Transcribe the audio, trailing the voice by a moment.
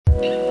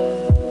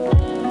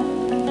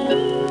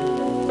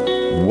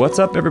What's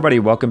up, everybody?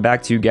 Welcome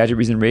back to Gadget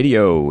Reason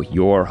Radio,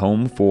 your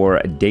home for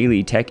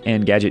daily tech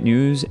and gadget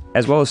news,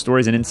 as well as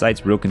stories and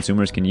insights real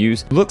consumers can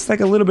use. Looks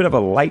like a little bit of a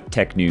light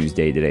tech news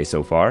day today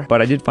so far,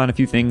 but I did find a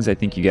few things I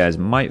think you guys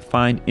might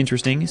find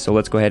interesting, so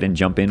let's go ahead and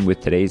jump in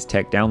with today's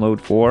tech download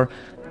for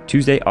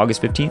Tuesday,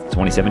 August 15th,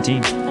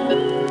 2017.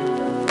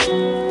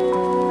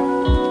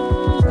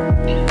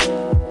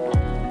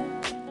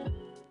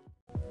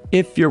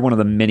 If you're one of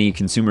the many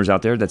consumers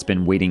out there that's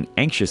been waiting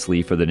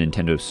anxiously for the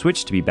Nintendo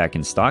Switch to be back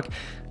in stock,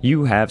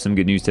 you have some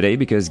good news today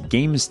because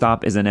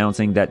GameStop is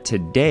announcing that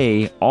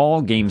today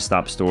all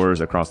GameStop stores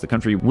across the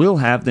country will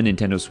have the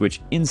Nintendo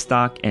Switch in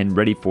stock and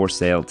ready for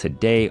sale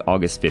today,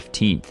 August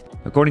 15th.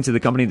 According to the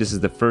company, this is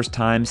the first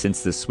time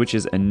since the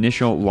Switch's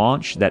initial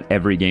launch that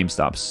every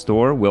GameStop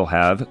store will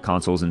have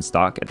consoles in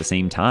stock at the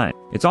same time.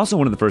 It's also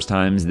one of the first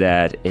times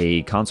that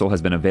a console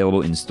has been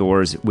available in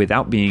stores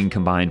without being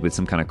combined with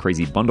some kind of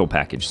crazy bundle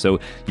package. So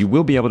you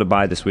will be able to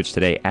buy the Switch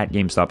today at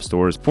GameStop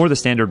stores for the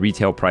standard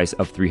retail price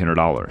of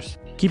 $300.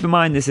 Keep in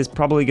mind, this is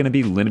probably going to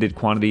be limited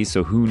quantities,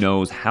 so who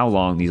knows how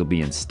long these will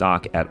be in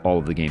stock at all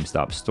of the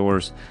GameStop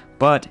stores.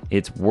 But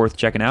it's worth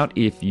checking out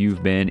if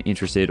you've been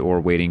interested or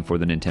waiting for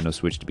the Nintendo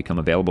Switch to become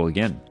available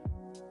again.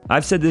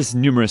 I've said this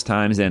numerous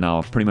times, and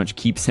I'll pretty much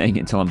keep saying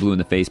it until I'm blue in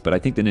the face, but I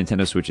think the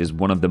Nintendo Switch is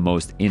one of the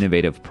most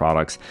innovative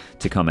products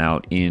to come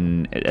out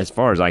in as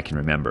far as I can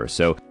remember.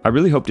 So I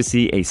really hope to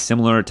see a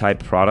similar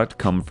type product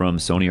come from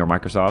Sony or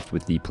Microsoft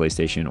with the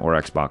PlayStation or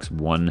Xbox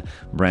One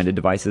branded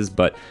devices,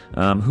 but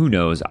who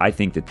knows? I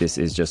think that this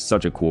is just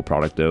such a cool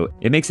product, though.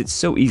 It makes it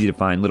so easy to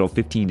find little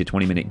 15 to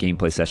 20 minute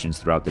gameplay sessions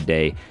throughout the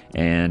day,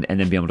 and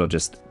then be able to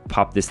just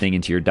pop this thing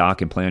into your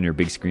dock and play on your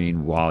big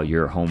screen while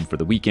you're home for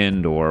the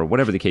weekend or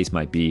whatever the case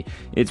might be.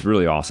 It's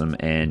really awesome,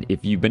 and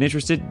if you've been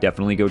interested,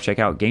 definitely go check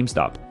out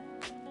GameStop.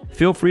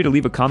 Feel free to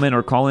leave a comment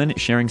or call in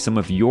sharing some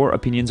of your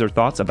opinions or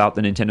thoughts about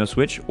the Nintendo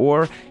Switch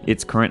or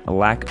its current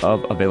lack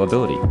of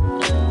availability.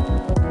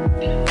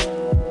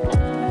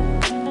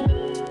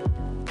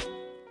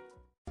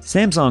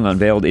 Samsung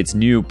unveiled its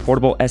new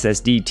portable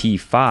SSD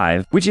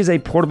T5, which is a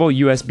portable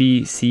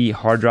USB-C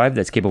hard drive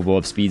that's capable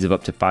of speeds of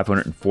up to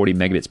 540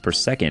 megabits per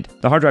second.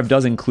 The hard drive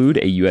does include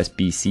a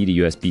USB-C to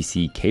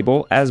USB-C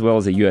cable, as well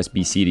as a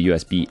USB-C to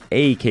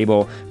USB-A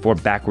cable for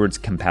backwards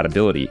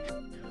compatibility.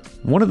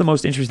 One of the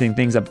most interesting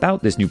things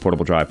about this new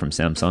portable drive from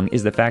Samsung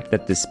is the fact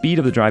that the speed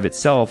of the drive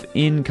itself,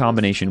 in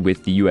combination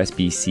with the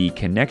USB-C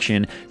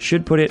connection,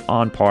 should put it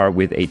on par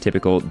with a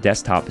typical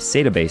desktop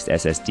SATA-based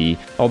SSD.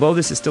 Although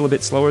this is still a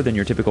bit slower than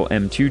your typical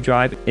M2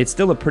 drive, it's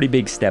still a pretty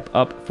big step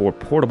up for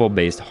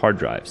portable-based hard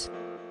drives.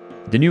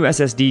 The new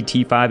SSD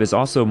T5 is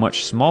also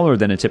much smaller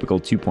than a typical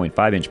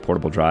 2.5-inch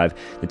portable drive.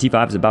 The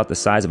T5 is about the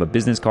size of a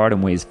business card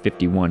and weighs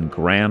 51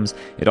 grams.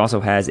 It also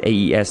has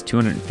AES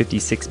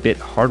 256-bit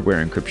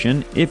hardware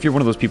encryption if you're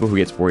one of those people who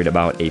gets worried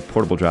about a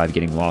portable drive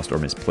getting lost or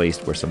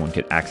misplaced where someone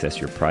could access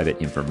your private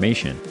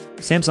information.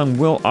 Samsung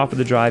will offer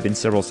the drive in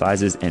several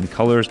sizes and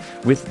colors,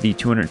 with the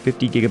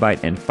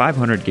 250GB and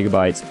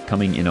 500GB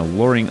coming in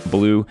alluring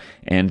blue,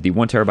 and the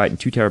 1TB and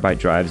 2TB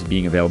drives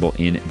being available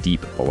in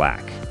deep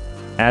black.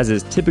 As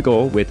is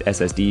typical with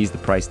SSDs, the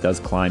price does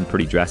climb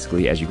pretty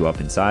drastically as you go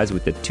up in size,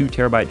 with the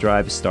 2TB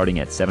drive starting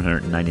at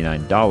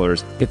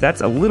 $799. If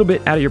that's a little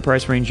bit out of your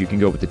price range, you can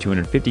go with the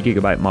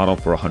 250GB model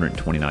for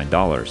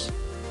 $129.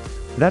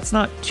 That's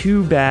not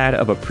too bad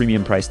of a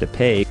premium price to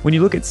pay. When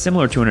you look at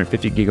similar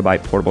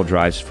 250GB portable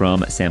drives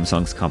from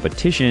Samsung's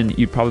competition,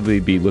 you'd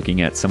probably be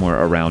looking at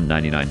somewhere around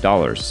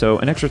 $99. So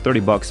an extra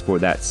 $30 for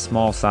that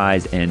small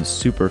size and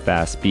super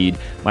fast speed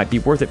might be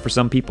worth it for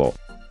some people.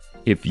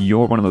 If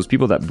you're one of those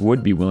people that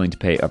would be willing to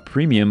pay a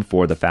premium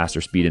for the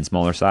faster speed and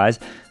smaller size,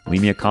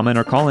 leave me a comment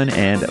or call in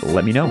and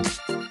let me know.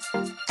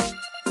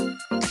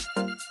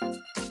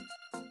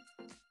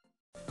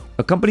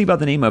 A company by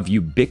the name of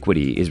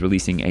Ubiquiti is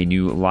releasing a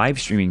new live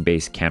streaming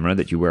based camera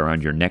that you wear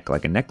around your neck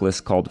like a necklace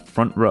called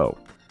Front Row.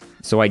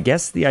 So I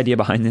guess the idea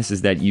behind this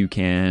is that you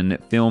can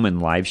film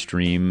and live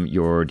stream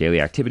your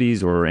daily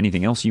activities or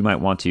anything else you might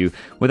want to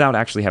without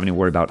actually having to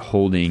worry about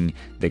holding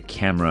the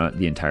camera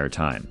the entire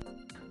time.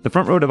 The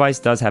Front Row device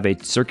does have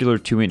a circular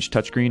 2-inch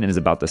touchscreen and is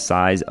about the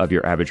size of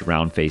your average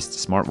round-faced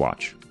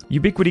smartwatch.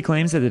 Ubiquiti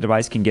claims that the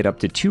device can get up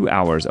to 2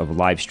 hours of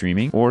live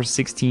streaming, or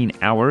 16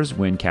 hours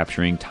when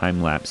capturing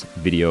time-lapse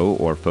video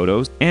or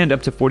photos, and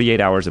up to 48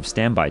 hours of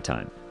standby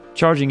time.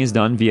 Charging is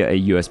done via a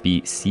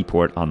USB-C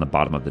port on the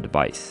bottom of the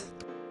device.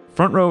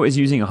 Front Row is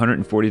using a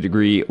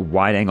 140-degree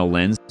wide-angle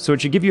lens, so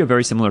it should give you a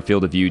very similar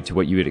field of view to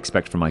what you would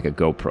expect from like a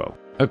GoPro.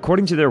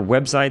 According to their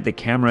website, the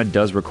camera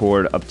does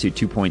record up to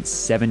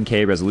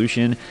 2.7K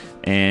resolution,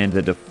 and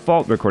the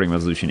default recording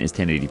resolution is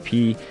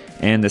 1080p,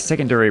 and the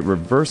secondary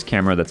reverse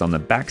camera that's on the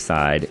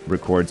backside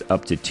records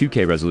up to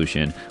 2K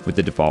resolution, with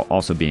the default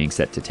also being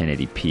set to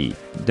 1080p.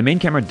 The main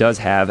camera does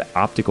have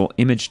optical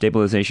image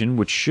stabilization,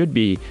 which should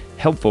be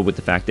helpful with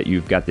the fact that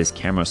you've got this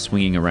camera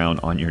swinging around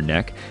on your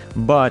neck,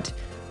 but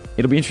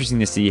it'll be interesting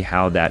to see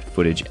how that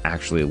footage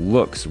actually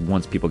looks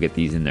once people get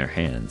these in their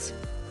hands.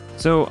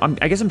 So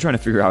I guess I'm trying to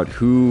figure out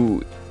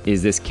who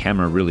is this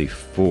camera really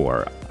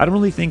for? I don't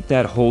really think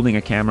that holding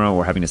a camera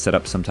or having to set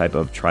up some type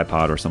of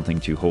tripod or something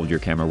to hold your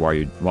camera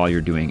while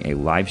you're doing a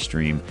live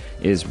stream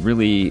is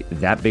really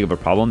that big of a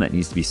problem that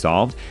needs to be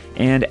solved.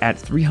 And at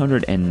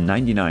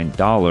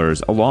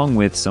 $399, along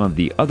with some of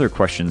the other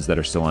questions that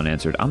are still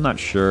unanswered, I'm not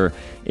sure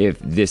if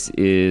this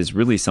is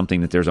really something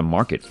that there's a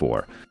market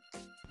for.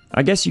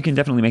 I guess you can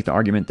definitely make the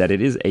argument that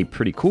it is a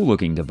pretty cool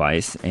looking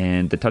device,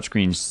 and the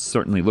touchscreen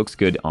certainly looks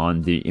good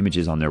on the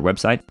images on their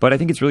website, but I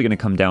think it's really going to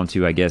come down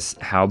to, I guess,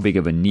 how big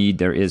of a need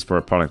there is for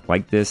a product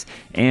like this,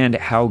 and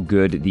how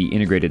good the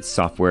integrated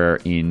software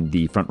in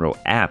the Front Row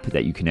app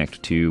that you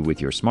connect to with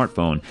your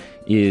smartphone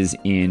is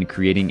in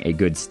creating a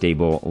good,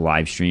 stable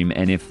live stream,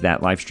 and if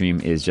that live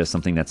stream is just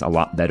something that's a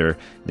lot better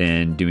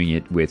than doing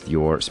it with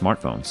your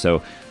smartphone.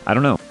 So, I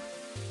don't know.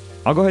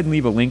 I'll go ahead and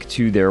leave a link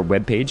to their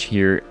webpage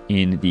here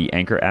in the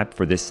Anchor app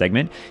for this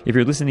segment. If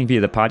you're listening via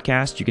the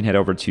podcast, you can head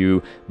over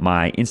to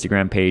my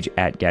Instagram page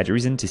at Gadget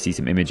Reason to see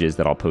some images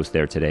that I'll post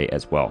there today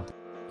as well.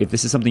 If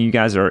this is something you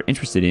guys are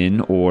interested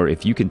in, or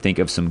if you can think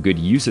of some good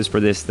uses for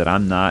this that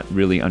I'm not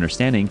really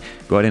understanding,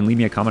 go ahead and leave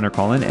me a comment or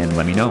call in and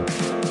let me know.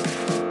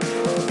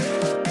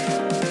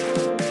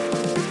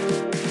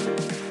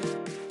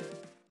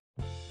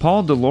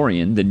 Paul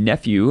DeLorean, the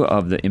nephew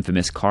of the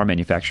infamous car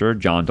manufacturer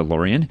John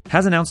DeLorean,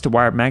 has announced to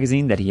Wired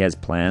Magazine that he has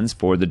plans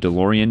for the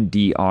DeLorean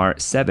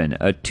DR7,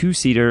 a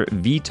two-seater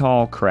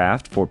VTOL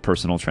craft for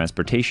personal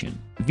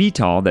transportation.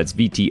 VTOL, that's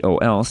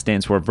VTOL,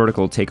 stands for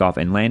Vertical Takeoff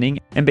and Landing,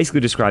 and basically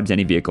describes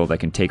any vehicle that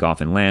can take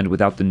off and land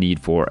without the need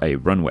for a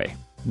runway.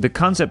 The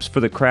concepts for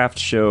the craft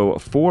show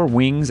 4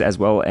 wings as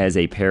well as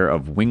a pair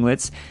of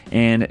winglets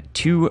and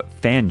 2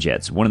 fan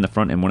jets, one in the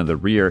front and one in the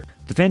rear.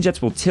 The fan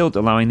jets will tilt,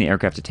 allowing the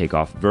aircraft to take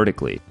off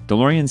vertically.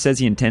 DeLorean says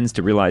he intends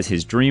to realize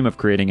his dream of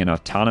creating an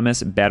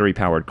autonomous,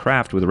 battery-powered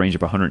craft with a range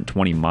of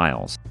 120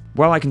 miles.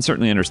 While I can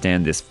certainly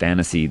understand this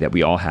fantasy that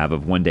we all have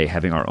of one day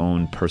having our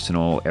own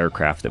personal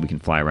aircraft that we can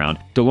fly around,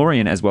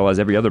 DeLorean, as well as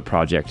every other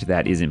project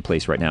that is in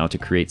place right now to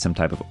create some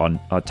type of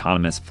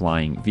autonomous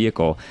flying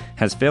vehicle,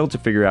 has failed to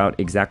figure out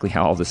exactly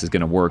how all this is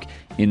going to work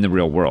in the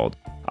real world.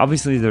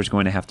 Obviously, there's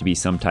going to have to be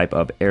some type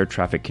of air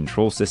traffic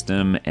control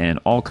system and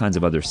all kinds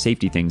of other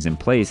safety things in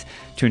place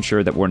to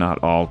ensure that we're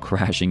not all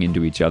crashing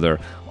into each other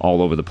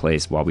all over the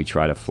place while we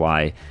try to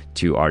fly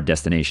to our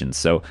destinations.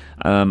 So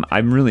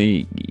I'm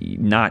really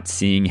not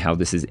seeing how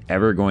this is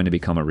ever going to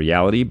become a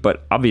reality,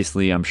 but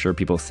obviously I'm sure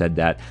people said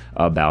that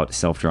about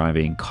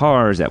self-driving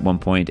cars at one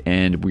point,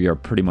 and we are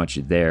pretty much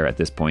there at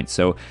this point.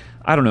 So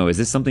I don't know, is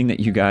this something that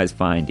you guys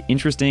find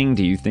interesting?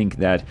 Do you think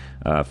that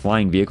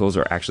flying vehicles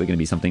are actually going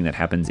to be something that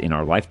happens in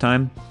our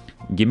lifetime?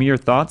 Give me your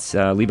thoughts,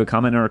 leave a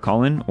comment or a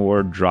call in,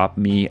 or drop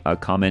me a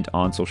comment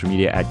on social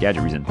media at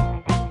Gadget Reason.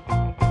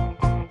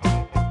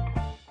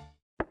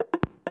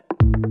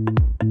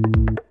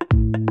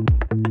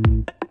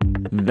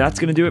 That's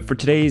going to do it for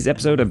today's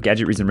episode of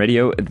Gadget Reason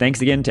Radio.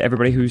 Thanks again to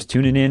everybody who's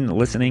tuning in,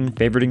 listening,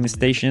 favoriting the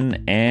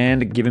station,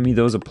 and giving me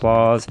those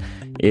applause.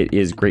 It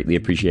is greatly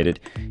appreciated.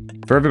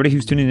 For everybody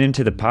who's tuning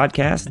into the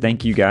podcast,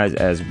 thank you guys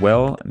as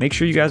well. Make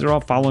sure you guys are all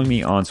following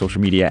me on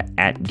social media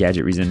at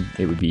Gadget Reason.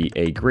 It would be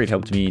a great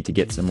help to me to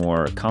get some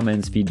more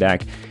comments,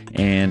 feedback,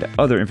 and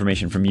other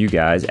information from you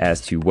guys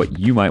as to what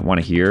you might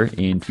want to hear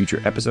in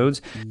future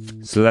episodes.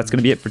 So that's going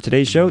to be it for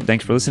today's show.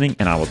 Thanks for listening,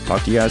 and I will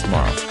talk to you guys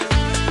tomorrow.